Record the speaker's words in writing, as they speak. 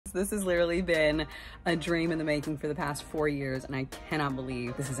This has literally been a dream in the making for the past 4 years, and I cannot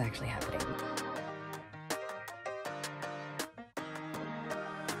believe this is actually happening.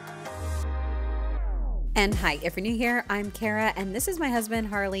 And hi, if you're new here, I'm Kara, and this is my husband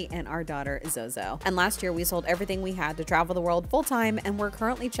Harley and our daughter Zozo. And last year we sold everything we had to travel the world full time, and we're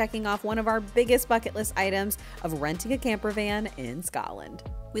currently checking off one of our biggest bucket list items of renting a camper van in Scotland.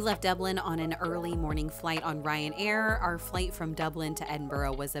 We left Dublin on an early morning flight on Ryanair. Our flight from Dublin to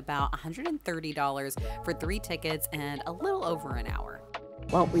Edinburgh was about $130 for 3 tickets and a little over an hour.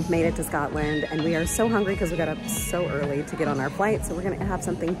 Well, we've made it to Scotland and we are so hungry because we got up so early to get on our flight. So we're gonna have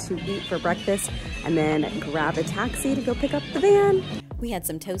something to eat for breakfast and then grab a taxi to go pick up the van. We had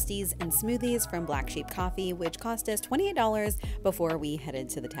some toasties and smoothies from Black Sheep Coffee, which cost us $28 before we headed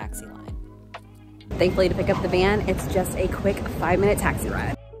to the taxi line. Thankfully, to pick up the van, it's just a quick 5-minute taxi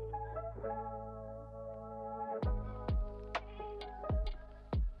ride.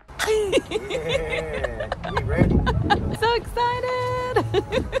 Yeah, we ready. So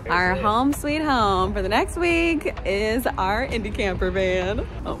excited! Our home sweet home for the next week is our Indy camper van.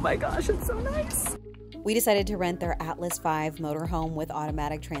 Oh my gosh, it's so nice. We decided to rent their Atlas 5 motorhome with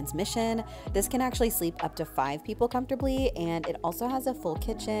automatic transmission. This can actually sleep up to 5 people comfortably, and it also has a full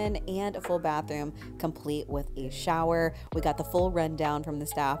kitchen and a full bathroom, complete with a shower. We got the full rundown from the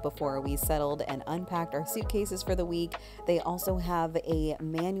staff before we settled and unpacked our suitcases for the week. They also have a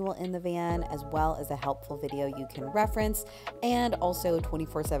manual in the van, as well as a helpful video you can reference, and also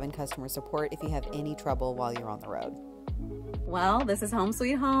 24/7 customer support if you have any trouble while you're on the road. Well, this is home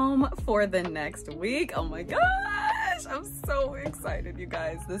sweet home for the next week. Oh my gosh, I'm so excited, you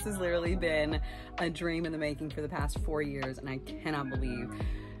guys. This has literally been a dream in the making for the past 4 years, and I cannot believe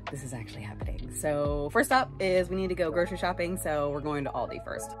this is actually happening. So first up is we need to go grocery shopping, so we're going to Aldi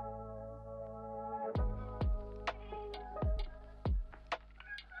first.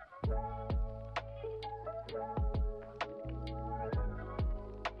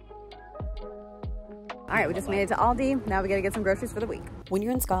 All right, we just made it to Aldi. Now we gotta get some groceries for the week. When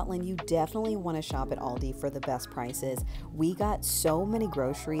you're in Scotland, you definitely want to shop at Aldi for the best prices. We got so many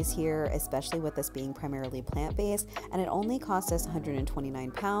groceries here, especially with this being primarily plant-based, and it only cost us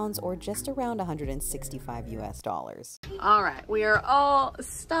 £129 or just around $165 US. All right, we are all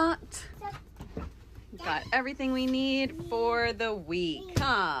stocked. Got everything we need for the week.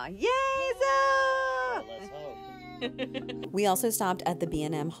 Huh? Yay, Zoe! Let's hope. We also stopped at the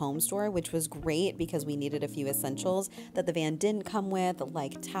B&M home store, which was great because we needed a few essentials that the van didn't come with,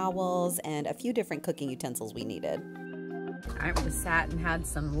 like towels and a few different cooking utensils we needed. All right, we just sat and had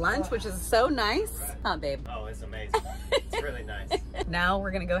some lunch, which is so nice. Huh, babe? Oh, it's amazing. It's really nice. Now we're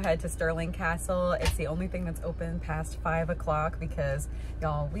gonna go head to Stirling Castle. It's the only thing that's open past 5 o'clock because,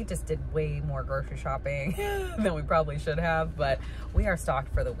 y'all, we just did way more grocery shopping than we probably should have, but we are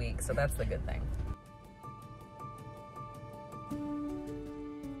stocked for the week, so that's the good thing.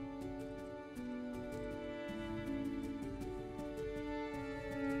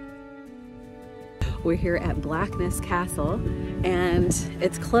 We're here at Blackness Castle, and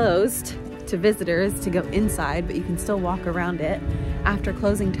it's closed to visitors to go inside, but you can still walk around it after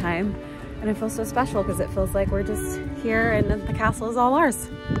closing time. And it feels so special because it feels like we're just here and the castle is all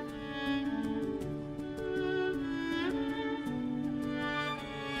ours.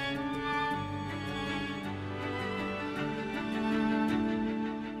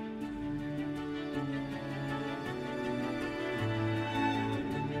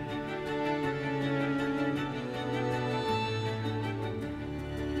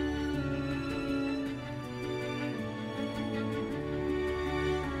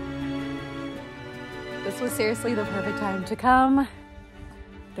 This was seriously the perfect time to come.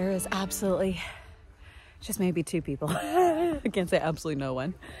 There is absolutely just maybe 2 people. I can't say absolutely no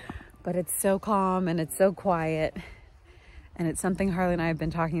one, but it's so calm and it's so quiet. And it's something Harley and I have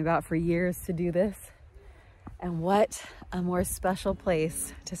been talking about for years to do this. And what a more special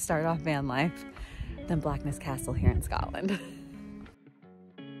place to start off van life than Blackness Castle here in Scotland.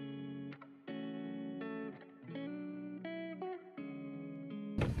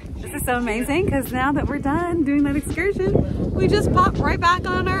 This is so amazing because now that we're done doing that excursion, we just pop right back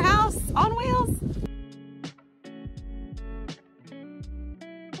on our house on wheels.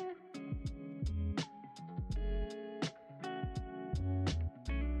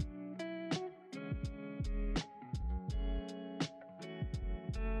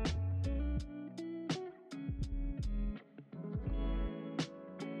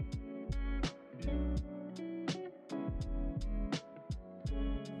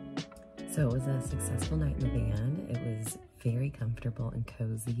 So it was a successful night in the van. It was very comfortable and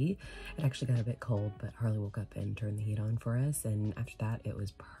cozy. It actually got a bit cold, but Harley woke up and turned the heat on for us, and after that it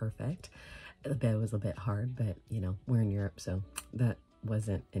was perfect. The bed was a bit hard, but you know, we're in Europe, so that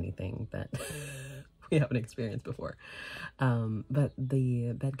wasn't anything that we haven't experienced before. But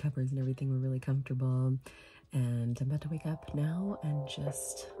the bed covers and everything were really comfortable, and I'm about to wake up now and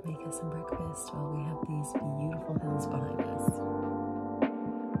just make us some breakfast while we have these beautiful hills behind us.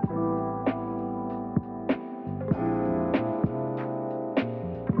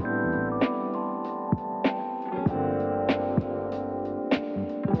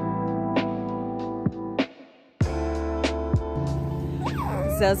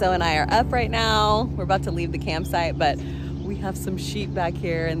 Zozo and I are up right now. We're about to leave the campsite, but we have some sheep back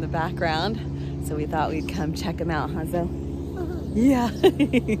here in the background, so we thought we'd come check them out, huh, Zo? Yeah.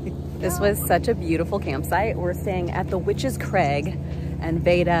 This was such a beautiful campsite. We're staying at the Witch's Crag, and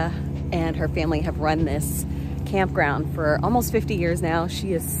Veda and her family have run this campground for almost 50 years now.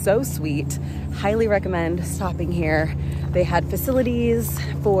 She is so sweet. Highly recommend stopping here. They had facilities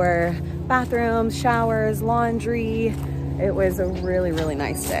for bathrooms, showers, laundry. It was a really, really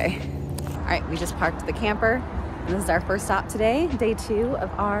nice day. All right, we just parked the camper. This is our first stop today, day 2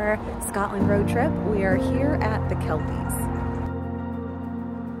 of our Scotland road trip. We are here at the Kelpies.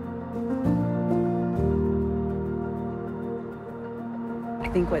 I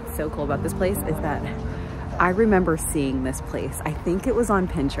think what's so cool about this place is that I remember seeing this place. I think it was on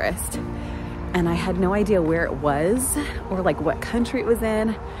Pinterest, and I had no idea where it was or like what country it was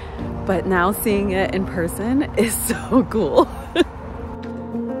in, but now seeing it in person is so cool.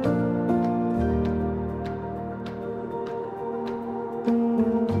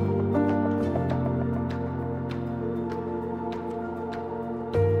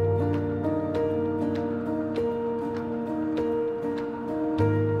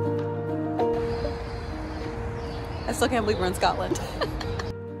 I still can't believe we're in Scotland.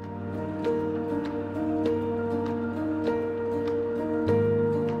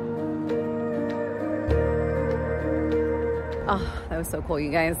 Oh, that was so cool, you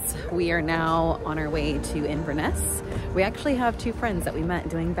guys. We are now on our way to Inverness. We actually have 2 friends that we met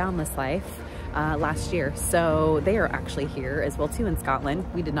doing Boundless Life last year. So they are actually here as well too in Scotland.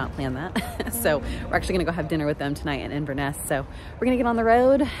 We did not plan that. So we're actually gonna go have dinner with them tonight in Inverness. So we're gonna get on the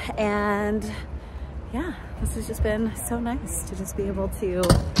road, and yeah, this has just been so nice to just be able to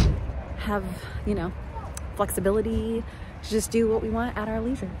have, you know, flexibility to just do what we want at our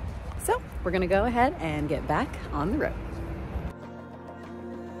leisure. So we're gonna go ahead and get back on the road.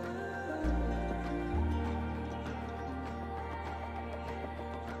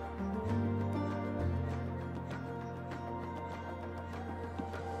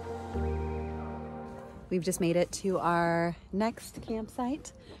 We've just made it to our next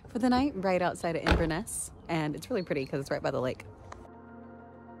campsite for the night, right outside of Inverness. And it's really pretty because it's right by the lake.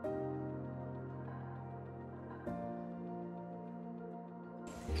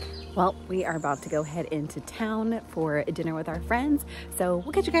 Well, we are about to go head into town for dinner with our friends. So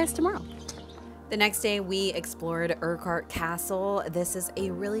we'll catch you guys tomorrow. The next day, we explored Urquhart Castle. This is a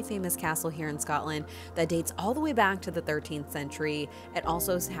really famous castle here in Scotland that dates all the way back to the 13th century. It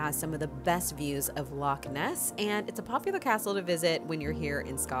also has some of the best views of Loch Ness, and it's a popular castle to visit when you're here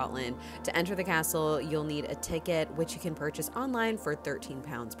in Scotland. To enter the castle, you'll need a ticket, which you can purchase online for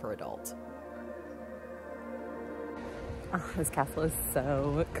 £13 per adult. Oh, this castle is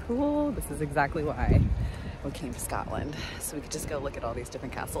so cool. This is exactly why we came to Scotland, so we could just go look at all these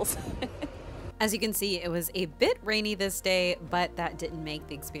different castles. As you can see, it was a bit rainy this day, but that didn't make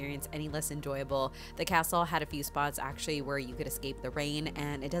the experience any less enjoyable. The castle had a few spots actually where you could escape the rain,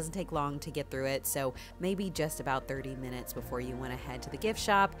 and it doesn't take long to get through it, so maybe just about 30 minutes before you want to head to the gift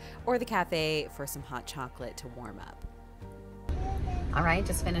shop or the cafe for some hot chocolate to warm up. All right,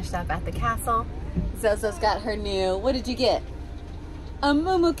 just finished up at the castle. Zozo's got her new, what did you get? A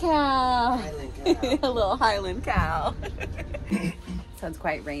moo cow. Highland cow. A little Highland cow. So it's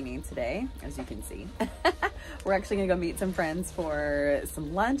quite rainy today, as you can see. We're actually gonna go meet some friends for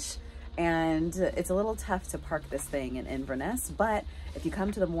some lunch, and it's a little tough to park this thing in Inverness, but if you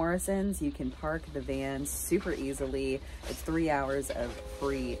come to the Morrisons, you can park the van super easily. It's 3 hours of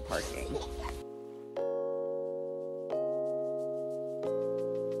free parking.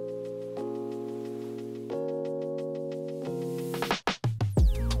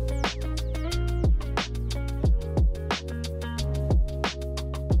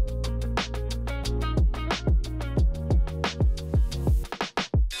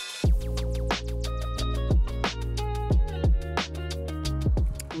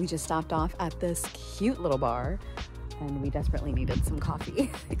 We just stopped off at this cute little bar, and we desperately needed some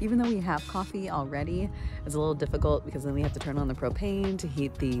coffee. Even though we have coffee already, it's a little difficult because then we have to turn on the propane to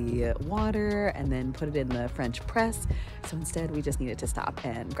heat the water and then put it in the French press. So instead we just needed to stop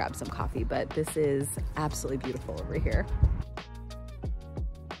and grab some coffee, but this is absolutely beautiful over here.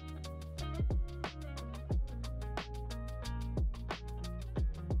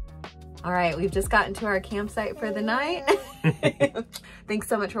 All right, we've just gotten to our campsite for the night. Thanks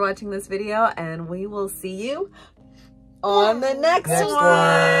so much for watching this video, and we will see you on the next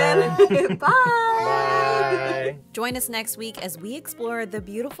one. Bye. Bye. Join us next week as we explore the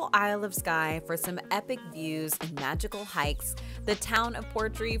beautiful Isle of Skye for some epic views and magical hikes, the town of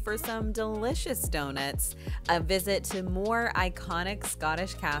Portree for some delicious donuts, a visit to more iconic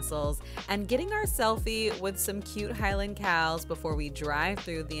Scottish castles, and getting our selfie with some cute Highland cows before we drive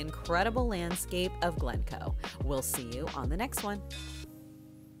through the incredible landscape of Glencoe. We'll see you on the next one.